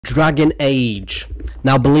Dragon Age.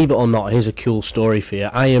 Now, believe it or not, here's a cool story for you.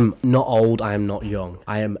 I am not old, I am not young.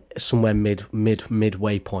 I am somewhere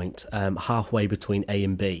midway point, halfway between A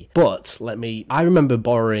and B. But I remember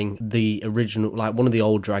borrowing the original, like one of the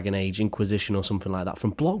old Dragon Age Inquisition or something like that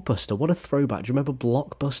from Blockbuster. What a throwback. Do you remember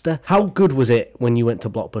Blockbuster? How good was it when you went to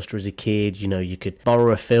Blockbuster as a kid? You know, you could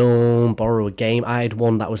borrow a film, borrow a game. I had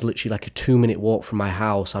one that was literally like a 2-minute walk from my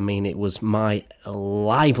house. I mean, it was my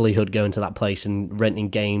livelihood going to that place and renting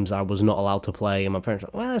games I was not allowed to play, and my parents were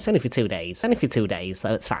like, well, it's only for 2 days. It's only for 2 days,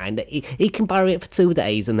 so it's fine. He can borrow it for 2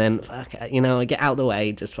 days, and then, get out of the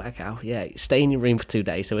way, just stay in your room for 2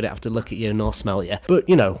 days so we don't have to look at you nor smell you. But,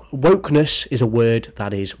 wokeness is a word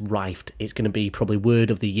that is rife. It's going to be probably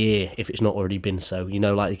word of the year, if it's not already been so.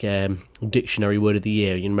 Dictionary word of the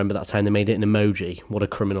year. You remember that time they made it an emoji? What a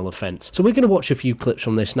criminal offence. So we're going to watch a few clips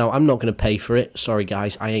from this. Now, I'm not going to pay for it. Sorry,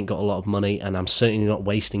 guys. I ain't got a lot of money, and I'm certainly not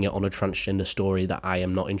wasting it on a transgender story that I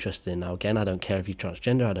am not interested in. Now, again, I don't care if you're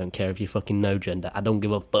transgender. I don't care if you're fucking no gender. I don't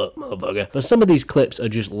give a fuck, motherfucker. But some of these clips are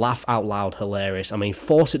just laugh out loud hilarious. I mean,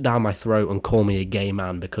 force it down my throat and call me a gay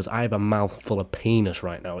man, because I have a mouth full of penis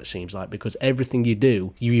right now, it seems like, because everything you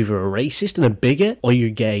do, you're either a racist and a bigot, or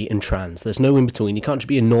you're gay and trans. There's no in between. You can't just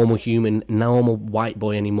be a normal human, normal white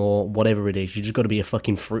boy anymore, whatever it is. You just got to be a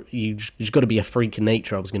fucking you just got to be a freak in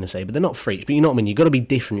nature, I was going to say, but they're not freaks, but you know what I mean? You got to be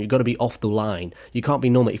different. You got to be off the line. You can't be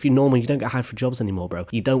normal. If you're normal, you don't get hired for jobs anymore, bro.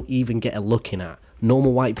 You don't even get a looking at.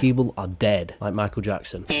 Normal white people are dead, like Michael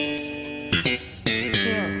Jackson. Here,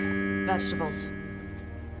 vegetables.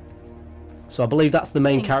 So I believe that's the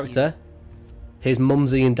main character. Here's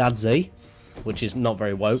Mumsy and Dadsy, which is not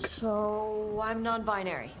very woke. So I'm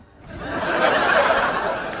non-binary.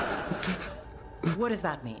 What does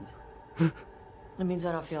that mean? It means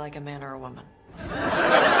I don't feel like a man or a woman.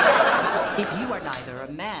 If you are neither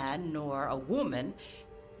a man nor a woman,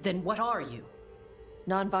 then what are you?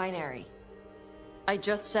 Non-binary. I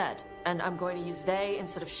just said, and I'm going to use they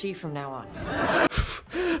instead of she from now on.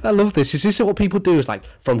 I love this. Is this what people do? It's like,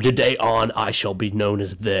 from today on, I shall be known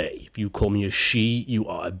as they. If you call me a she, you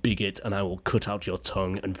are a bigot, and I will cut out your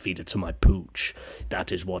tongue and feed it to my pooch.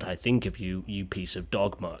 That is what I think of you, you piece of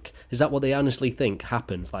dog muck. Is that what they honestly think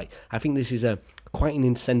happens? Like, I think this is quite an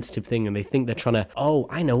insensitive thing, and they think they're trying to, oh,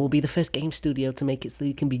 I know, we'll be the first game studio to make it so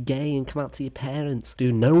you can be gay and come out to your parents.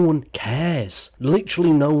 Dude, no one cares.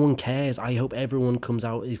 Literally no one cares. I hope everyone comes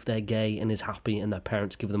out if they're gay and is happy, and their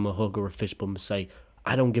parents give them a hug or a fist bump and say,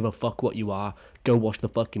 I don't give a fuck what you are, go wash the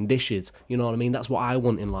fucking dishes. You know what I mean? That's what I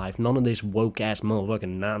want in life. None of this woke-ass motherfucking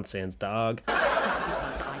nonsense, dog. Because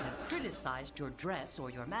I have criticized your dress or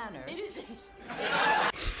your manners. It isn't.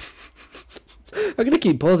 I'm gonna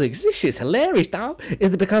keep pausing because this shit's hilarious, dog.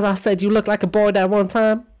 Is it because I said you look like a boy that one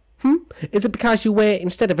time? Is it because you wear,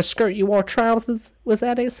 instead of a skirt, you wore trousers? Was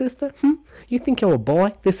that it, sister? You think you're a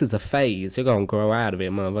boy? This is a phase. You're gonna grow out of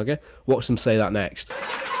it, motherfucker. Watch them say that next.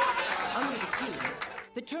 Under the Q,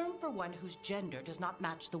 the term for one whose gender does not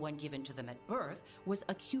match the one given to them at birth was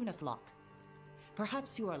a cunithlock.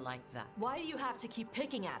 Perhaps you are like that. Why do you have to keep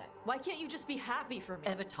picking at it? Why can't you just be happy for me?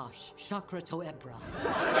 Evatosh, chakra to ebra.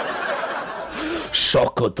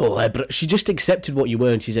 She just accepted what you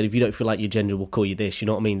were, and she said, if you don't feel like your gender, we'll call you this. You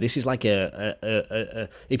know what I mean? This is like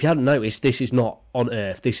if you hadn't noticed, this is not on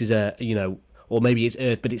Earth. This is or maybe it's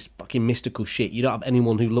Earth, but it's fucking mystical shit. You don't have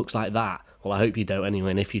anyone who looks like that. Well, I hope you don't anyway,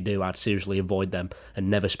 and if you do, I'd seriously avoid them and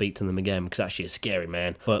never speak to them again, because that shit's scary,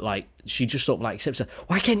 man. But, like, she just sort of, like, accepts it.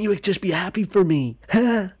 Why can't you just be happy for me?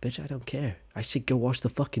 Bitch, I don't care. I said go wash the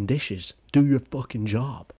fucking dishes. Do your fucking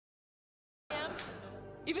job.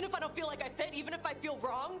 Even if I don't feel like I fit, even if I feel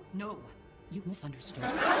wrong? No, you misunderstood.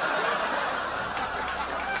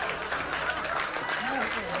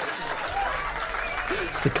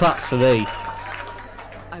 It's the claps for me.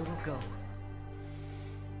 I will go.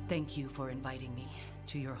 Thank you for inviting me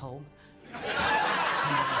to your home.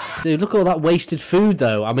 Dude, look at all that wasted food,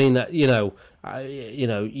 though. I mean,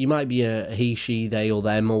 you might be a he, she, they, or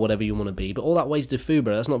them, or whatever you want to be, but all that wasted food,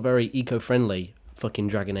 bro, that's not very eco-friendly. Fucking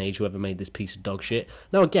Dragon Age, whoever made this piece of dog shit.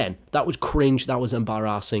 Now, again, that was cringe, that was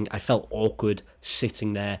embarrassing. I felt awkward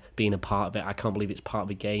sitting there, being a part of it. I can't believe it's part of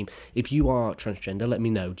the game. If you are transgender, let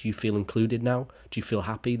me know. Do you feel included now? Do you feel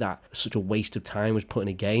happy that such a waste of time was put in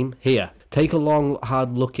a game? Here, take a long,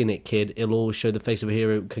 hard look in it, kid. It'll always show the face of a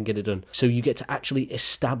hero who can get it done. So you get to actually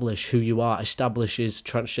establish who you are. Establishes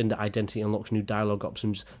transgender identity, unlocks new dialogue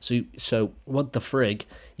options. So what the frig?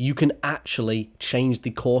 You can actually change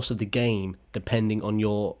the course of the game depending on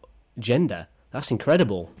your gender. That's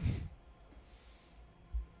incredible.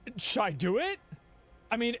 Should I do it?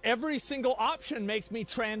 I mean, every single option makes me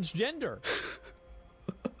transgender.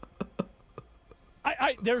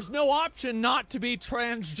 there's no option not to be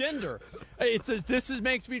transgender. It says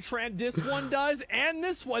makes me trans. This one does, and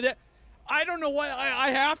this one. I don't know why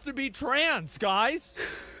I have to be trans, guys.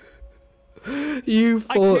 You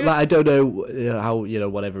thought that, I don't know how,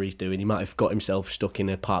 whatever he's doing, he might have got himself stuck in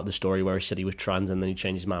a part of the story where he said he was trans and then he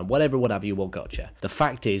changed his mind. Whatever, well, gotcha. The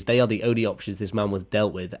fact is, they are the only options this man was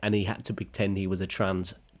dealt with, and he had to pretend he was a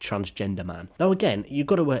transgender man. Now, again, you've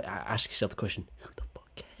got to ask yourself the question, who the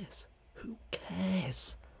fuck cares? Who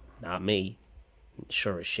cares? Not me.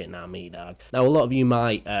 Sure as shit, not me, dog. Now, a lot of you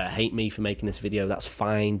might hate me for making this video. That's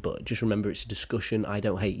fine, but just remember, it's a discussion. I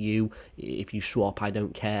don't hate you. If you swap, I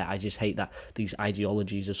don't care. I just hate that these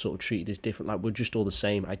ideologies are sort of treated as different. Like, we're just all the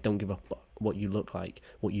same. I don't give a fuck what you look like,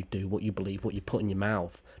 what you do, what you believe, what you put in your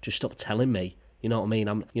mouth. Just stop telling me. You know what I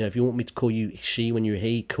mean? If you want me to call you she when you're a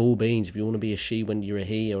he, cool beans. If you want to be a she when you're a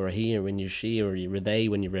he, or a he when you're a she, or you're a they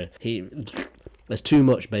when you're a he, there's too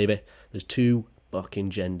much, baby. There's two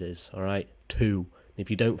fucking genders, all right? Two. If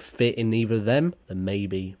you don't fit in either of them, then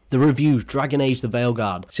maybe. The reviews, Dragon Age the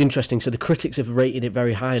Veilguard. It's interesting. So the critics have rated it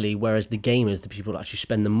very highly, whereas the gamers, the people that actually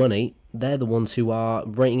spend the money, they're the ones who are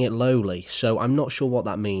rating it lowly. So I'm not sure what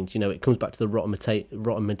that means. It comes back to the Rotten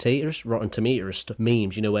Tomatoes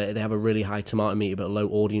memes, where they have a really high tomato meter but a low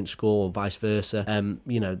audience score, or vice versa.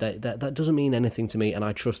 That doesn't mean anything to me, and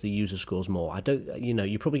I trust the user scores more. I don't,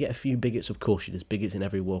 you probably get a few bigots, of course. There's bigots in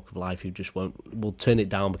every walk of life who just will turn it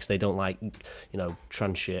down because they don't like,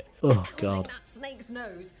 trans shit. Oh, God. That snake's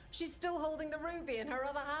nose. She's still holding the ruby in her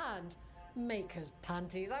other hand. Maker's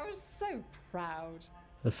panties. I was so proud.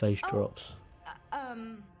 Her face drops.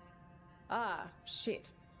 Ah,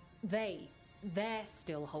 shit. They're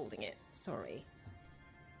still holding it. Sorry.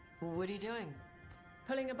 What are you doing?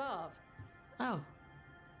 Pulling a barv. Oh.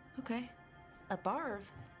 Okay. A barv?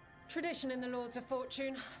 Tradition in the Lords of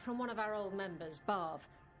Fortune from one of our old members, Barv.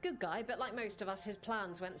 Good guy, but like most of us, his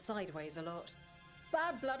plans went sideways a lot.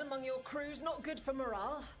 Bad blood among your crews, not good for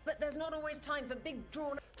morale, but there's not always time for big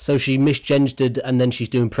drawn... So she misgendered and then she's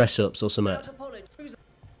doing press-ups or something.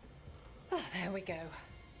 Oh, there we go.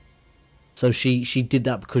 So she did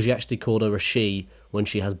that because you actually called her a she when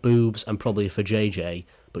she has boobs and probably for JJ,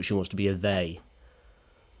 but she wants to be a they.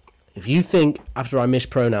 If you think after I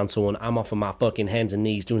mispronounce someone, I'm off on my fucking hands and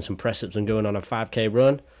knees doing some press-ups and going on a 5k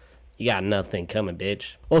run, you got nothing coming,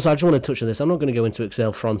 bitch. Also, I just want to touch on this. I'm not going to go into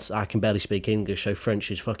Excel France. I can barely speak English, so French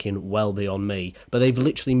is fucking well beyond me. But they've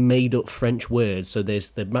literally made up French words. So there's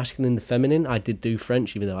the masculine, the feminine. I did do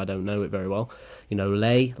French, even though I don't know it very well.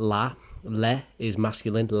 Les, la. Le is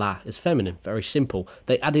masculine, la is feminine. Very simple.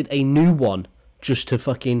 They added a new one just to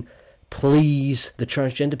fucking please the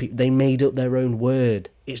transgender people. They made up their own word.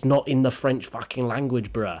 It's not in the French fucking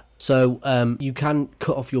language, bruh. So you can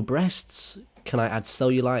cut off your breasts. Can I add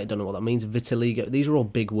cellulite? I don't know what that means. Vitiligo. These are all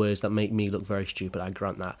big words that make me look very stupid, I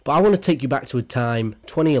grant that. But I want to take you back to a time,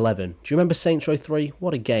 2011. Do you remember Saints Row 3?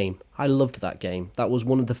 What a game. I loved that game. That was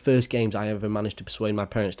one of the first games I ever managed to persuade my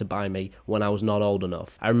parents to buy me when I was not old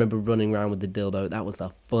enough. I remember running around with the dildo. That was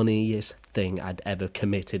the funniest thing I'd ever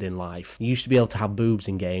committed in life. You used to be able to have boobs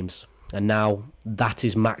in games. And now that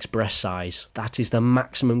is max breast size. That is the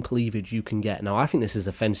maximum cleavage you can get. Now, I think this is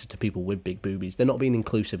offensive to people with big boobies. They're not being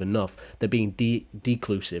inclusive enough. They're being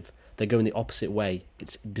declusive. They're going the opposite way.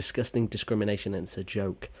 It's disgusting discrimination and it's a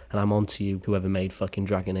joke. And I'm on to you, whoever made fucking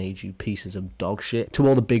Dragon Age, you pieces of dog shit. To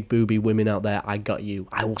all the big booby women out there, I got you.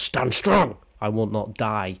 I will stand strong. I will not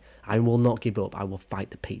die. I will not give up. I will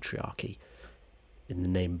fight the patriarchy in the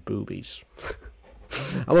name of boobies.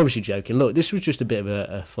 I'm obviously joking. Look, this was just a bit of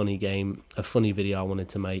a funny game, a funny video I wanted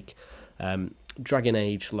to make. Dragon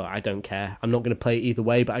Age, look, I don't care. I'm not going to play it either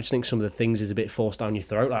way, but I just think some of the things is a bit forced down your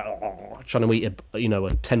throat, like trying to eat a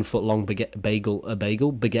 10-foot long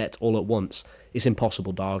baguette all at once. It's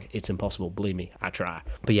impossible, dog. It's impossible. Believe me, I try.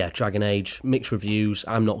 But yeah, Dragon Age, mixed reviews.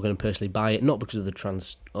 I'm not going to personally buy it, not because of the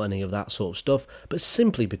trans or any of that sort of stuff, but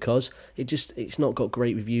simply because it's not got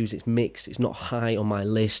great reviews. It's mixed. It's not high on my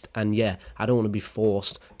list, and yeah, I don't want to be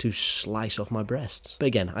forced to slice off my breasts. But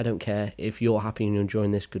again, I don't care. If you're happy and you're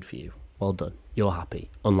enjoying this, good for you. Well done. You're happy,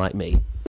 unlike me.